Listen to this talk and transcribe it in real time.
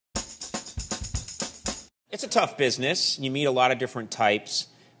It's a tough business. You meet a lot of different types.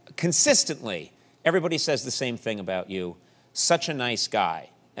 Consistently, everybody says the same thing about you. Such a nice guy.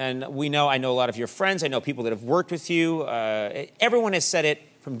 And I know a lot of your friends. I know people that have worked with you. Everyone has said it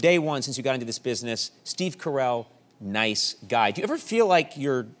from day one since you got into this business. Steve Carell, nice guy. Do you ever feel like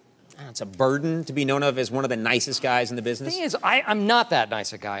it's a burden to be known of as one of the nicest guys in the business? The thing is, I'm not that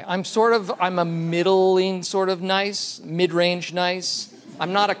nice a guy. I'm a middling sort of nice, mid-range nice.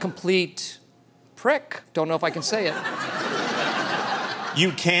 I'm not a complete prick. Don't know if I can say it.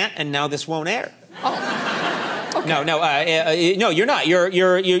 You can't, and now this won't air. Oh. Okay. No, you're not.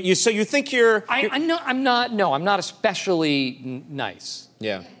 So you think you're... I'm not especially nice.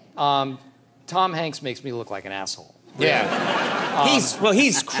 Yeah. Tom Hanks makes me look like an asshole. Yeah.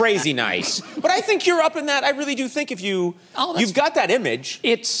 He's crazy nice. But I think you're up in that. I really do think if you've got that image.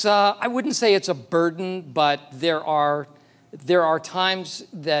 It's, I wouldn't say it's a burden, but there are times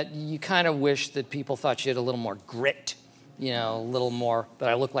that you kind of wish that people thought you had a little more grit. You know, a little more, that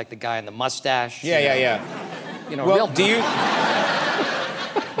I look like the guy in the mustache. Yeah. You know, well, real...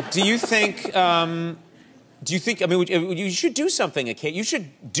 do you think, I mean, you should do something, okay? You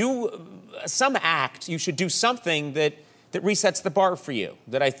should do some act, you should do something that resets the bar for you,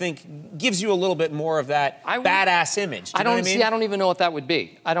 that I think gives you a little bit more of that badass image. Do you know what I mean? I don't even know what that would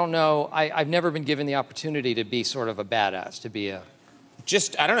be. I don't know. I've never been given the opportunity to be sort of a badass, to be a...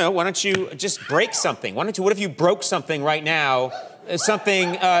 I don't know, why don't you just break something? What if you broke something right now?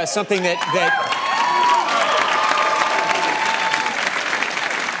 Something that...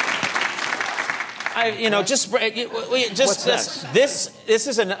 This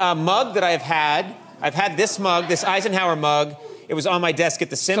is a mug that I've had. I've had this mug, this Eisenhower mug. It was on my desk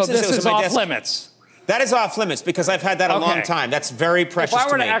at The Simpsons. So this is off limits. That is off limits because I've had that a long time. That's very precious to me. If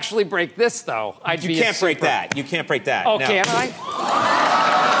I were to actually break this, though, I'd be You can't break that. You can't break that. Oh, no. Can I?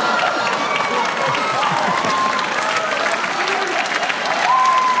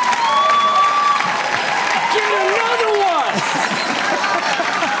 Get another one!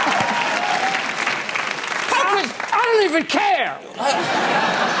 I don't even care!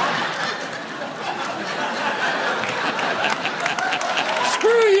 Screw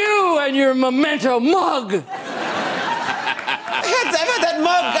you and your memento mug!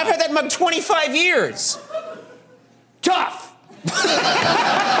 I've had that mug 25 years. Tough! They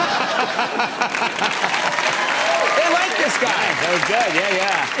like this guy. That was good,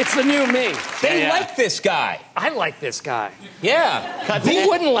 yeah. It's the new me. They like this guy. I like this guy. Yeah. Who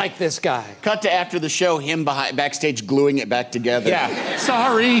wouldn't like this guy? Cut to after the show, him backstage gluing it back together. Yeah.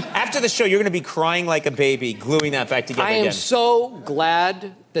 Sorry. After the show, you're going to be crying like a baby, gluing that back together again. I am so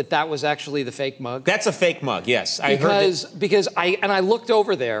glad that was actually the fake mug. That's a fake mug, yes. Because I looked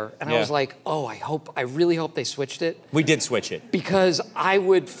over there and I was like, oh, I really hope they switched it. We did switch it. Because I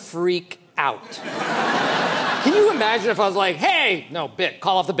would freak out. Can you imagine if I was like, hey, no,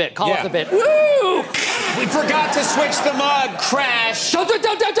 call off the bit, call off the bit. Woo! We forgot to switch the mug, crash.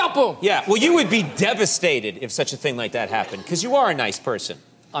 Boom. Yeah, well, you would be devastated if such a thing like that happened, because you are a nice person.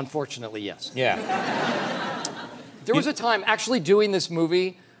 Unfortunately, yes. Yeah. There was a time, actually doing this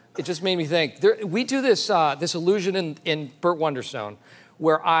movie, it just made me think. We do this illusion in Burt Wonderstone,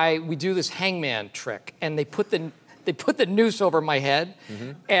 where we do this hangman trick, and they put the noose over my head,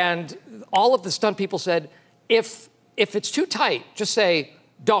 and all of the stunt people said, if it's too tight, just say,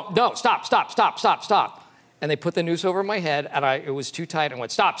 stop. And they put the noose over my head, and it was too tight, and I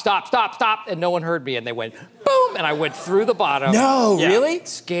went, stop, and no one heard me, and they went, boom, and I went through the bottom. No, really?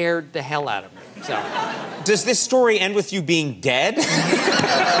 Scared the hell out of me. So. Does this story end with you being dead?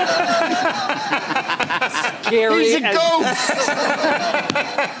 Scary. He's a ghost.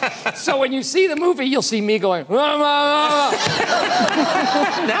 So when you see the movie, you'll see me going, Now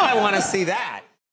I want to see that.